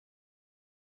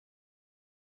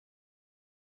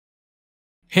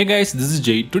Hey guys, this is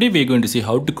Jay. Today we are going to see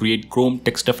how to create Chrome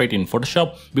text effect in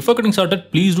Photoshop. Before getting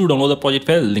started, please do download the project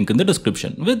file, link in the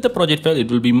description. With the project file, it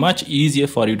will be much easier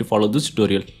for you to follow this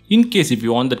tutorial. In case if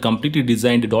you want the completely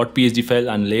designed .psd file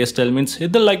and layer elements,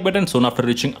 hit the like button. Soon after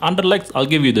reaching 100 likes, I'll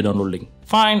give you the download link.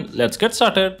 Fine, let's get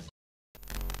started.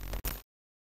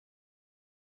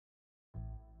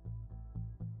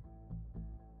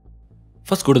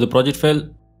 First go to the project file,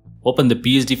 open the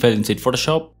PSD file inside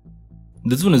Photoshop.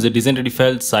 This one is a design ready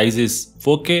file, size is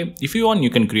 4K. If you want,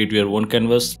 you can create your own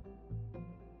canvas.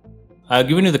 I have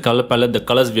given you the color palette, the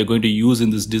colors we are going to use in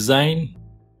this design.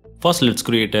 First, let's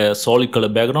create a solid color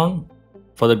background.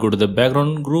 Further, go to the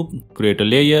background group, create a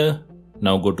layer.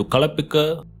 Now go to color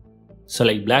picker,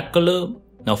 select black color.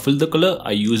 Now fill the color.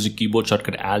 I use the keyboard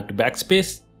shortcut Alt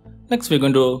Backspace. Next, we're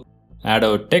going to add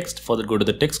our text. Further, go to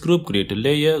the text group, create a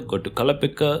layer, go to color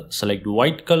picker, select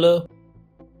white color.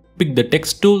 Pick the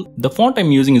text tool. The font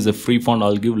I'm using is a free font.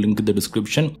 I'll give link in the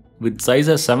description. With size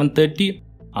as 730,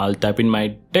 I'll type in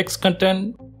my text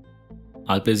content.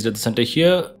 I'll place it at the center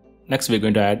here. Next, we're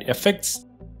going to add effects.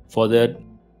 For that,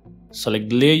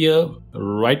 select layer,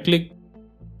 right click,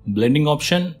 blending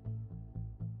option.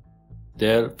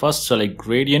 There, first select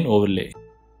gradient overlay.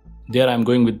 There I'm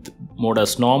going with mode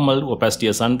as normal, opacity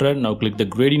as 100. Now click the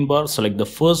gradient bar, select the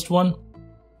first one.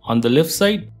 On the left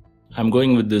side, I'm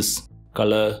going with this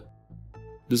color,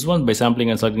 this one by sampling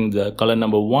and selecting the color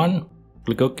number 1.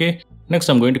 Click OK. Next,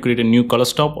 I'm going to create a new color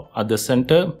stop at the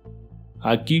center.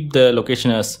 I'll keep the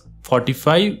location as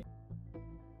 45.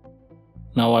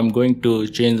 Now I'm going to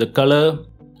change the color.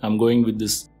 I'm going with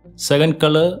this second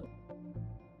color.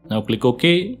 Now click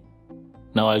OK.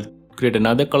 Now I'll create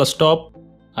another color stop.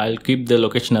 I'll keep the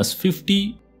location as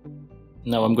 50.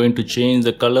 Now I'm going to change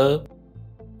the color.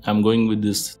 I'm going with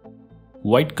this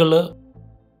white color.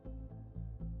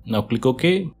 Now click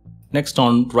OK. Next,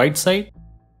 on right side,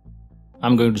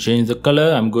 I'm going to change the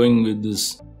color. I'm going with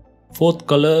this fourth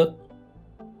color,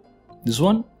 this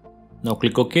one. Now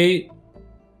click OK.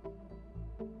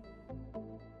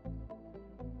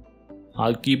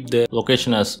 I'll keep the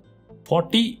location as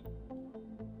 40.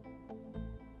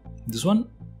 This one.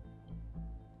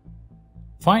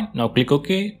 Fine. Now click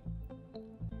OK.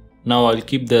 Now I'll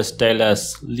keep the style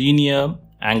as linear,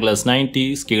 angle as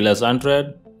 90, scale as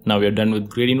 100. Now we are done with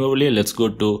gradient overlay. Let's go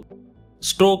to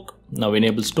stroke. Now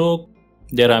enable stroke.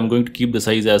 There I'm going to keep the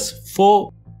size as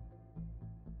 4.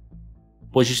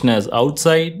 Position as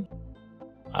outside.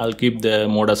 I'll keep the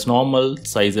mode as normal.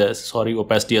 Size as,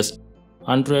 opacity as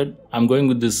 100. I'm going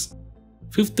with this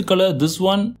fifth color, this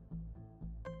one.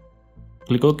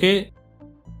 Click OK.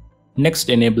 Next,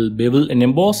 enable bevel and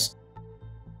emboss.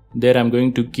 There I'm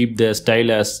going to keep the style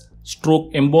as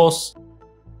stroke emboss.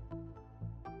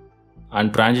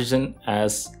 And transition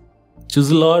as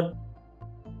chisel art.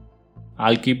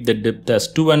 I'll keep the depth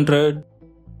as 200.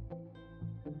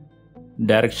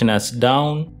 Direction as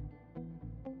down.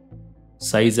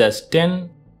 Size as 10.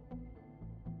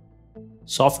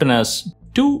 Soften as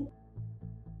 2.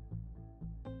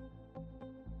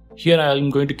 Here I'm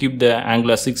going to keep the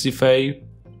angle as 65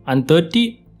 and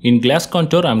 30. In glass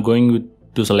contour, I'm going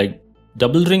to select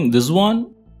double ring, this one.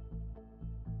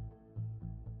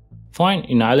 Fine.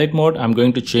 In highlight mode, I'm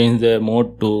going to change the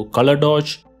mode to color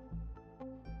dodge.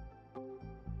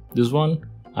 This one.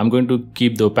 I'm going to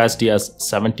keep the opacity as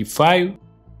 75.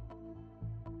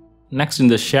 Next, in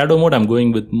the shadow mode, I'm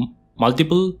going with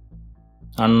multiple.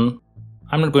 And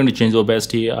I'm not going to change the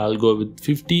opacity. I'll go with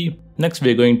 50. Next,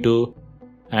 we're going to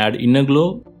add inner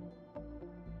glow.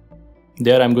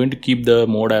 There, I'm going to keep the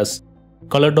mode as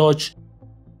color dodge.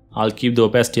 I'll keep the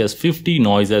opacity as 50,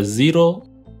 noise as 0.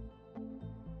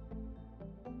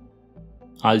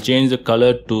 I'll change the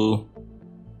color to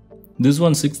this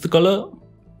one, sixth color.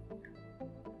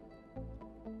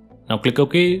 Now click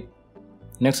OK.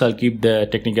 Next, I'll keep the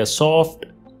technique as soft.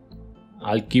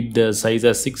 I'll keep the size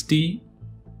as 60.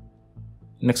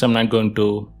 Next, I'm not going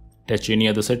to touch any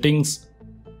other settings.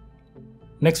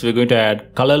 Next, we're going to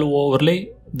add color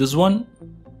overlay, this one.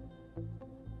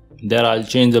 There, I'll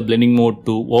change the blending mode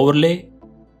to overlay.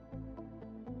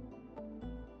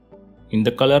 In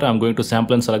the color, I'm going to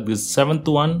sample and select this seventh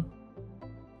one,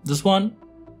 this one.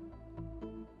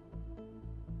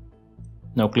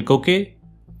 Now click OK.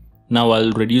 Now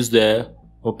I'll reduce the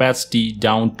opacity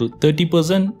down to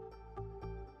 30%.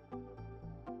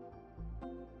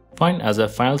 Fine. As a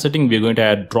final setting, we're going to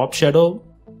add drop shadow.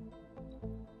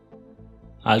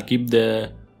 I'll keep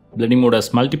the blending mode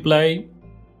as multiply,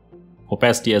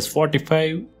 opacity as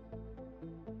 45,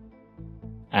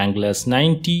 angle as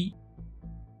 90.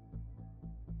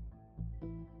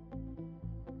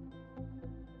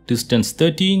 Distance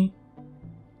 13,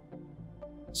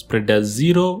 spread as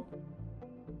 0,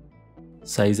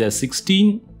 size as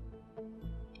 16.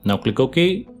 Now click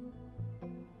OK.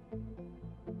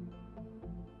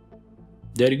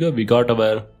 There you go, we got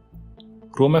our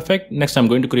chrome effect. Next I'm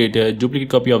going to create a duplicate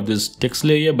copy of this text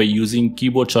layer by using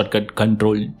keyboard shortcut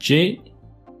Ctrl J.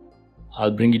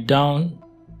 I'll bring it down.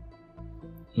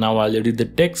 Now I'll edit the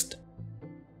text.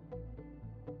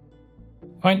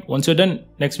 Fine, once you're done,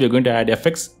 next we are going to add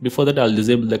effects. Before that I'll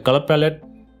disable the color palette.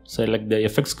 Select the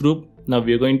effects group. Now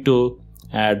we are going to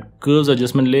add curves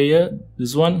adjustment layer.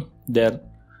 This one, there.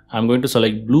 I'm going to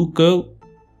select blue curve.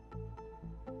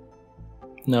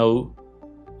 Now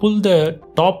pull the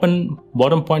top and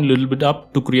bottom point a little bit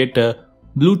up to create a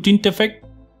blue tint effect.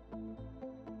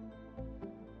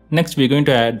 Next we are going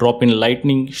to drop in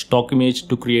lightning stock image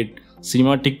to create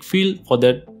cinematic feel. For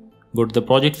that, go to the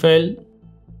project file.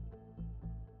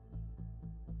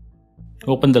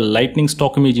 Open the lightning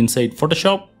stock image inside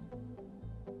Photoshop.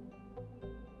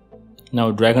 Now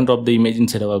drag and drop the image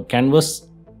inside our canvas.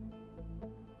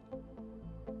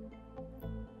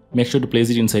 Make sure to place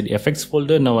it inside effects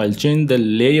folder. Now I'll change the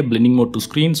layer blending mode to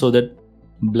screen so that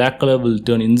black color will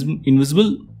turn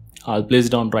invisible. I'll place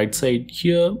it on right side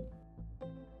here.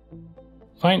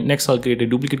 Fine, next I'll create a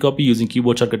duplicate copy using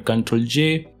keyboard shortcut Ctrl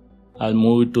J. I'll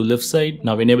move it to left side.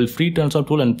 Now enable free transform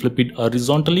tool and flip it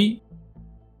horizontally.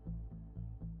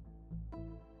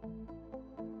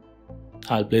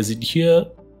 I'll place it here.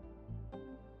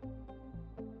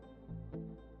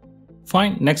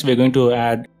 Fine, next we're going to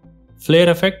add flare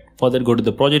effect. For that, go to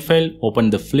the project file, open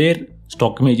the flare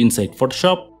stock image inside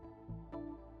Photoshop.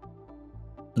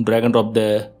 Drag and drop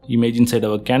the image inside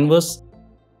our canvas.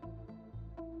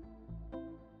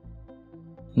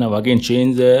 Now again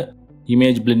change the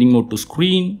image blending mode to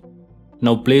screen.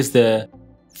 Now place the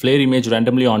flare image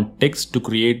randomly on text to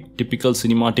create typical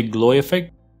cinematic glow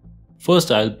effect.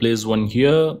 First I'll place one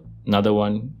here, another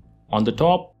one on the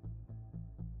top,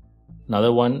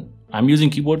 another one. I'm using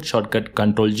keyboard shortcut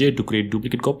Ctrl J to create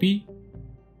duplicate copy.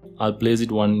 I'll place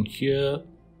it one here.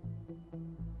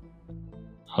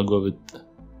 I'll go with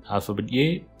alphabet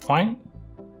A, fine.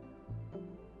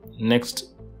 Next,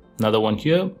 another one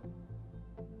here.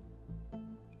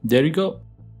 There you go.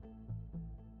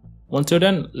 Once you're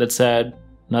done, let's add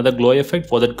another glow effect.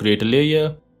 For that, create a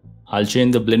layer. I'll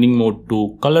change the blending mode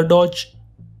to color dodge.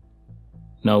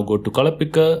 Now go to color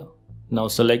picker. Now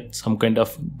select some kind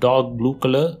of dark blue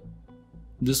color.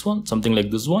 This one, something like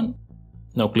this one.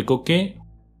 Now click OK.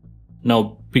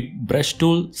 Now pick brush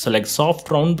tool, select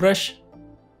soft round brush.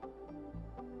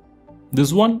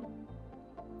 This one.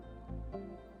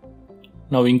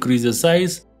 Now increase the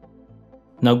size.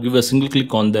 Now give a single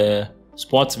click on the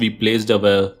spots we placed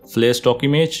our flare stock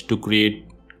image to create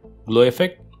glow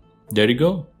effect. There you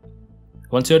go.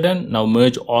 Once you're done, now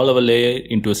merge all our layer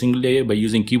into a single layer by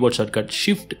using keyboard shortcut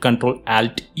Shift Ctrl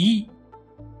Alt E.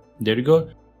 There you go.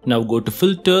 Now go to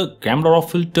filter, camera raw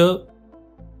filter.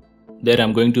 There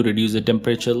I'm going to reduce the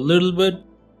temperature a little bit,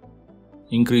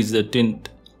 increase the tint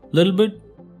a little bit.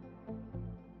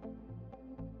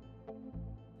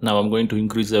 Now I'm going to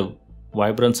increase the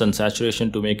vibrance and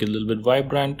saturation to make it a little bit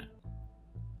vibrant.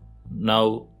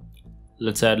 Now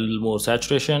let's add a little more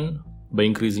saturation by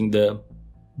increasing the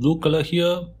blue color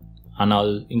here, and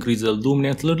I'll increase the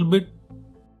luminance a little bit.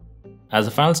 As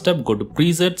a final step, go to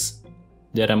presets.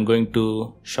 There I'm going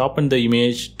to sharpen the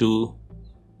image to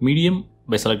medium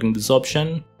by selecting this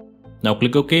option. Now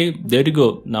click OK. There you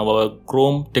go. Now our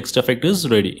chrome text effect is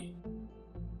ready.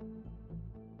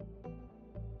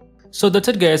 So that's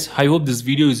it guys. I hope this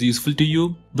video is useful to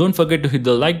you. Don't forget to hit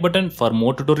the like button for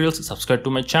more tutorials, subscribe to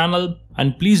my channel,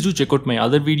 and please do check out my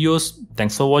other videos.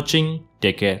 Thanks for watching.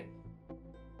 Take care.